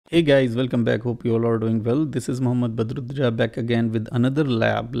Hey guys, welcome back. Hope you all are doing well. This is Mohammad Badruddin back again with another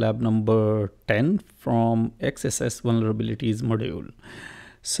lab number 10 from XSS Vulnerabilities module.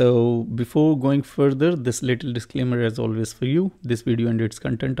 So before going further, this little disclaimer as always for you. This video and its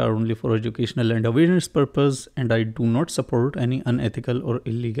content are only for educational and awareness purpose, and I do not support any unethical or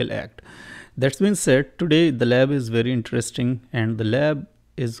illegal act. That's been said, today the lab is very interesting, and the lab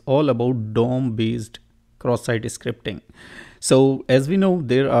is all about DOM based cross-site scripting. So as we know,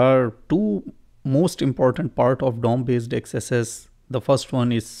 there are two most important part of DOM based XSS. The first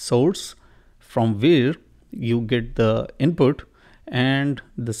one is source, from where you get the input, and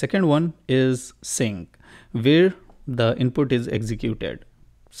the second one is sink, where the input is executed.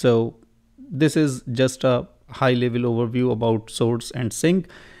 So this is just a high level overview about source and sink.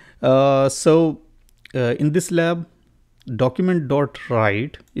 In this lab,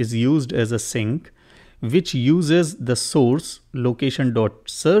 document.write is used as a sink, which uses the source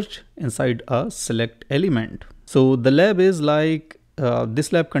location.search inside a select element. So the lab is like,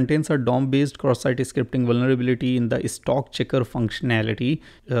 this lab contains a DOM based cross-site scripting vulnerability in the stock checker functionality.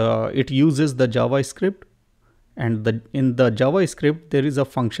 It uses the JavaScript, and in the JavaScript there is a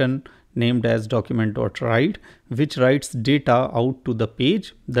function named as document.write, which writes data out to the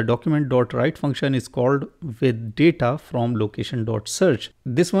page. The document.write function is called with data from location.search.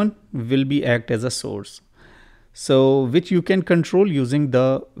 This one will be act as a source, so which you can control using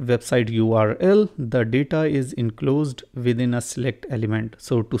the website URL. The data is enclosed within a select element.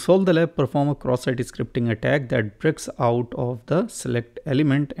 So to solve the lab, perform a cross-site scripting attack that breaks out of the select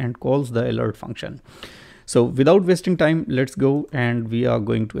element and calls the alert function. So without wasting time, let's go, and we are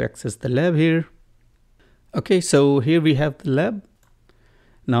going to access the lab here. Okay, so here we have the lab.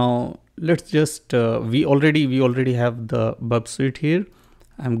 Now let's just we already have the Burp Suite here.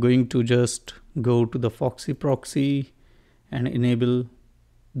 I'm going to just go to the Foxy proxy and enable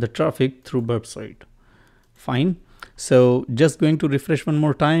the traffic through Burp Suite. Fine. So just going to refresh one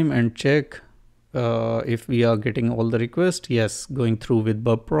more time and check if we are getting all the requests. Yes, going through with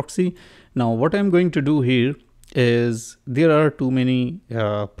Burp proxy. Now what I'm going to do here is, there are too many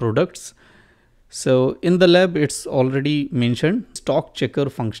products. So in the lab, it's already mentioned stock checker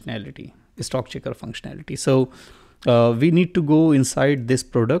functionality. So we need to go inside this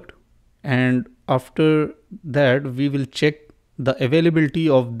product, and after that we will check the availability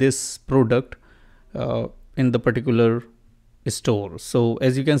of this product in the particular store. So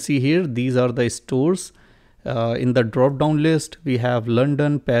as you can see here, these are the stores. In the drop down list we have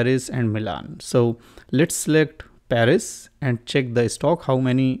London, Paris and Milan. So let's select Paris and check the stock, how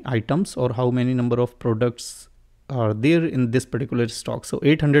many items or how many number of products are there in this particular stock. So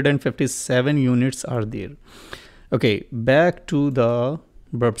 857 units are there. Okay, back to the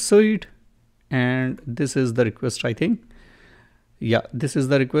Burp Suite, and this is the request, I think. Yeah, this is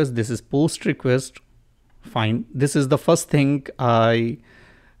the request. This is post request. Fine. This is the first thing I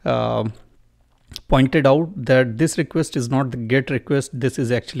pointed out, that this request is not the get request. This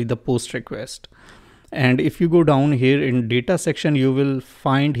is actually the post request. And if you go down here in data section, you will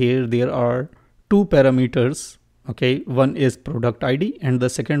find here there are two parameters. Okay, one is product ID and the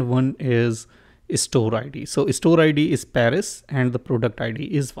second one is store ID. So store ID is Paris and the product ID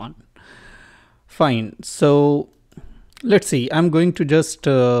is 1. Fine. So let's see, I'm going to just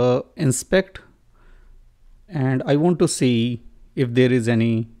inspect, and I want to see if there is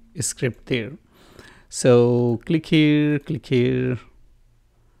any script there. So click here.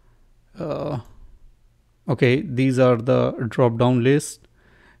 Okay, these are the drop down list.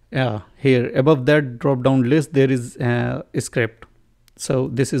 Yeah, here above that drop down list there is a script. So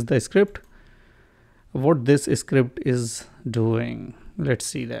this is the script. What this script is doing, let's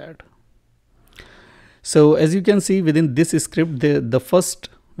see that. So as you can see, within this script, the first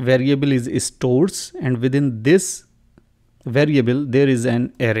variable is stores, and within this variable there is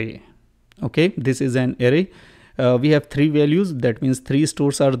an array. Okay, this is an array. We have 3 values, that means 3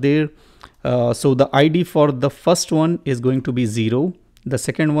 stores are there. So the ID for the first one is going to be 0, the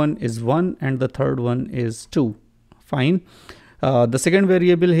second one is 1, and the third one is 2. Fine. The second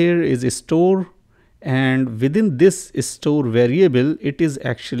variable here is store, and within this store variable, it is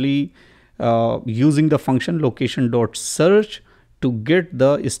actually using the function location.search to get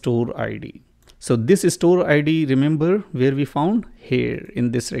the store ID. So this store ID, remember where we found? Here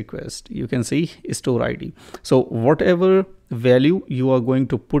in this request, you can see store ID. So whatever value you are going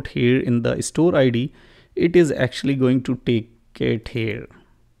to put here in the store ID, it is actually going to take it here.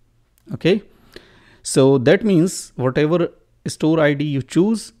 Okay, so that means whatever store ID you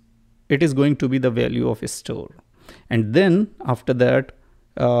choose, it is going to be the value of a store. And then after that,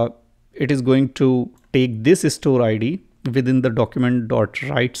 it is going to take this store ID within the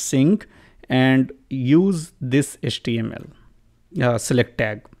document.write sync and use this HTML select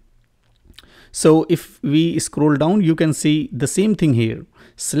tag. So if we scroll down, you can see the same thing here.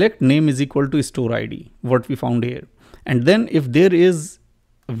 Select name is equal to store ID, what we found here. And then if there is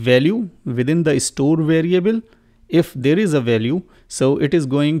a value within the store variable, if there is a value, so it is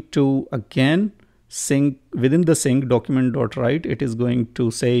going to again sync within the sync document.write. It is going to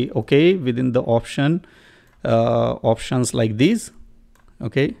say, okay, within the options like these.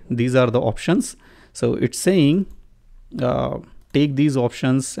 Okay, these are the options. So it's saying take these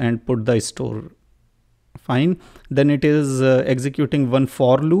options and put the store. Fine. Then it is executing one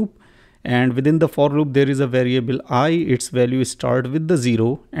for loop, and within the for loop there is a variable I. Its value start with the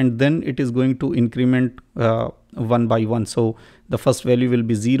 0, and then it is going to increment one by one. So the first value will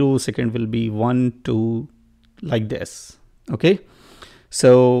be 0, second will be 1, 2, like this. Okay.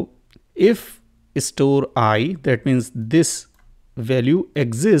 So if store I, that means this value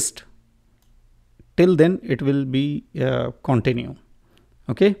exists, till then it will be continue.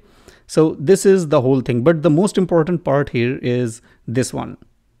 Okay, so this is the whole thing, but the most important part here is this one,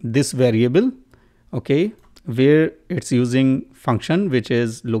 this variable, okay, where it's using function which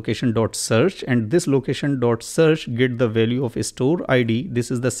is location.search, and this location.search get the value of store ID. This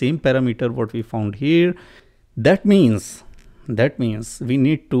is the same parameter what we found here. That means we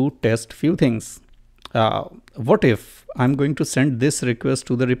need to test few things. What if I'm going to send this request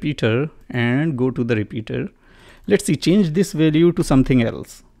to the repeater and go to the repeater? Let's see, change this value to something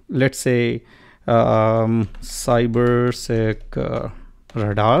else. Let's say cybersec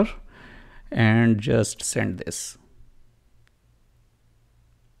radar, and just send this.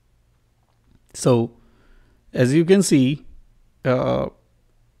 So as you can see, there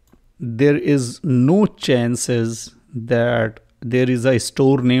is no chances that there is a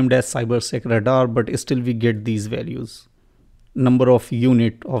store named as cybersec radar, but still we get these values, number of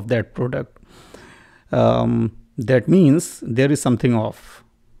unit of that product. That means there is something off.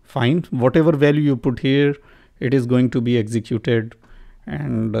 Fine, whatever value you put here, it is going to be executed.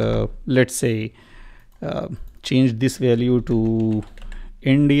 And let's say change this value to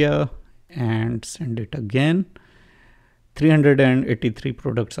India and send it again. 383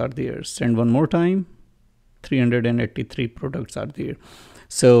 products are there. Send one more time. 383 products are there.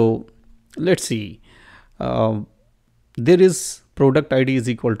 So let's see, there is product ID is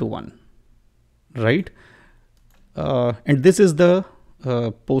equal to 1, right? And this is the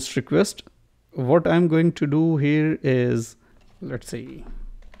post request. What I'm going to do here is, let's see,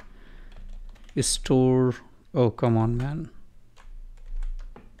 store, oh come on man,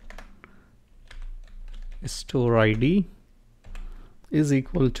 store ID is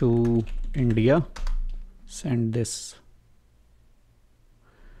equal to India. Send this.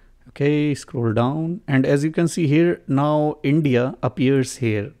 Okay, scroll down, and as you can see here, now India appears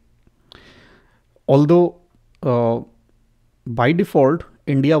here. Although by default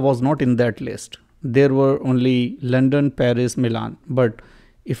India was not in that list, there were only London, Paris, Milan, but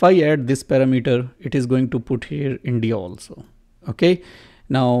if I add this parameter, it is going to put here India also. Okay,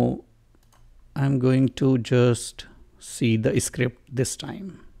 now I'm going to just see the script this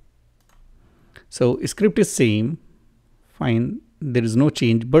time. So script is same, fine, there is no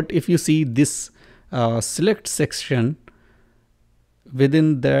change. But if you see this select section,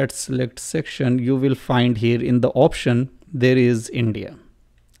 within that select section, you will find here in the option, there is India.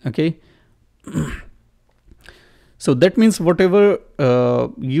 Okay. So that means whatever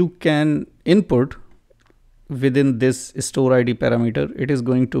you can input within this store ID parameter, it is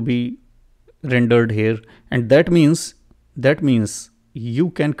going to be rendered here. And that means you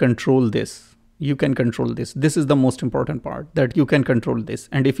can control this. You can control this. This is the most important part, that you can control this.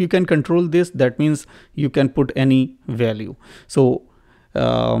 And if you can control this, that means you can put any value. So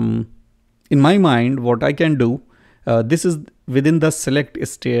in my mind, what I can do, this is within the select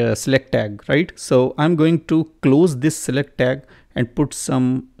tag, right? So I'm going to close this select tag and put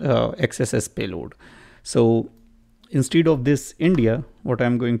some XSS payload. So instead of this India, what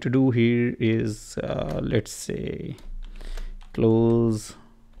I'm going to do here is, let's say, close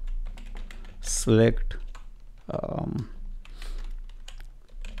select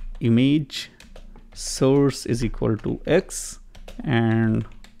image source is equal to X, and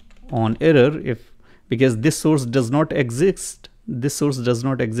on error, if because this source does not exist,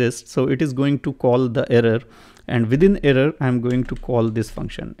 so it is going to call the error, and within error I'm going to call this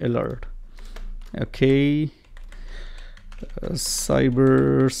function alert. Okay,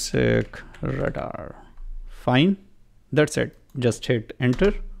 cybersec radar. Fine, that's it. Just hit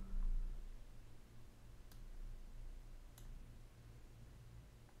enter.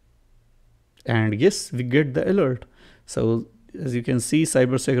 And yes, we get the alert. So as you can see,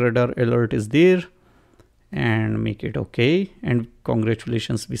 cybersec radar alert is there, and make it okay. And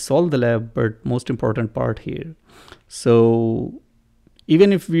congratulations, we solved the lab. But most important part here, so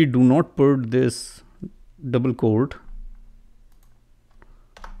even if we do not put this double quote,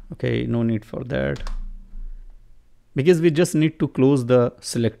 okay, no need for that, because we just need to close the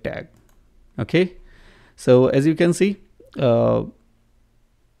select tag. Okay, so as you can see,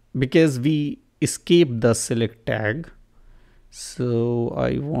 because we escape the select tag, so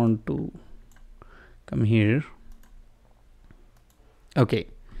I want to come here. Okay,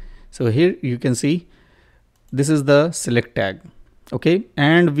 so here you can see this is the select tag. Okay,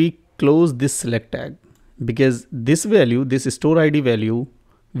 and we close this select tag because this value, this store ID value,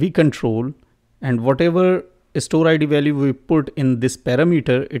 we control, and whatever store ID value we put in this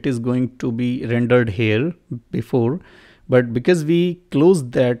parameter, it is going to be rendered here before. But because we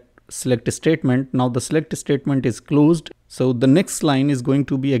closed that select statement, now the select statement is closed. So the next line is going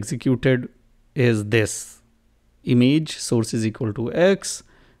to be executed is this: image source is equal to X,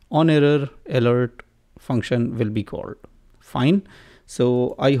 on error alert function will be called. Fine.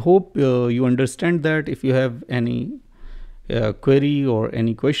 So I hope you understand that. If you have any query or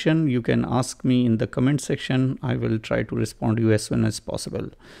any question, you can ask me in the comment section. I will try to respond to you as soon as possible.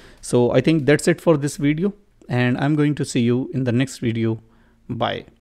 So I think that's it for this video, and I'm going to see you in the next video. Bye.